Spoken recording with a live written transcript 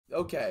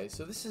Okay,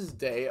 so this is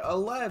day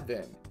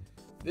 11.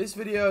 This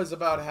video is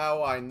about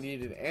how I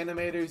needed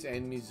animators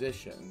and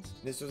musicians.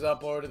 This was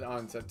uploaded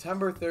on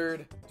September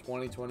 3rd,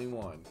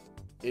 2021.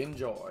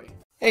 Enjoy.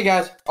 Hey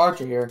guys,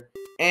 Archer here.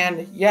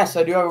 And yes,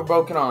 I do have a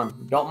broken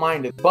arm. Don't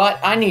mind it. But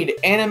I need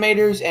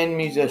animators and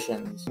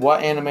musicians.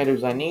 What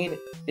animators I need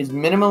is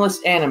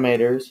minimalist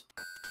animators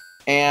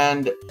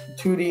and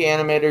 2D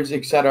animators,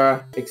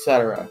 etc.,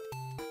 etc.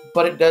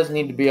 But it does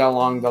need to be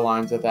along the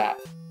lines of that.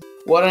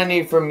 What I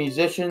need for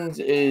musicians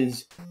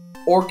is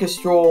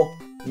orchestral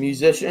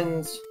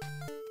musicians,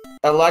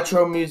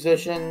 electro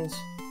musicians,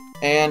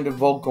 and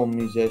vocal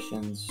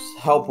musicians.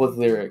 Help with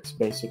lyrics,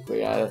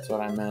 basically. That's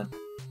what I meant.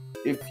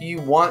 If you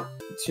want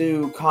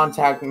to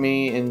contact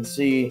me and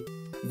see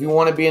if you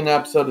want to be in an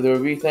episode of the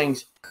Review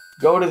Things,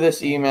 go to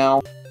this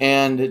email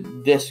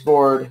and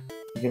Discord.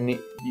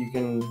 You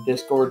can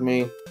Discord me.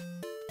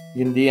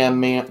 You can DM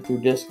me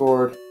through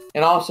Discord.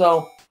 And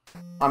also,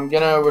 I'm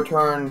going to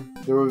return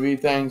the Review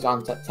Things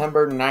on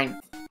September 9th.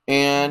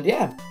 And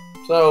yeah,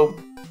 so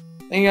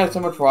thank you guys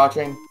so much for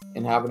watching,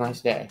 and have a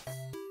nice day.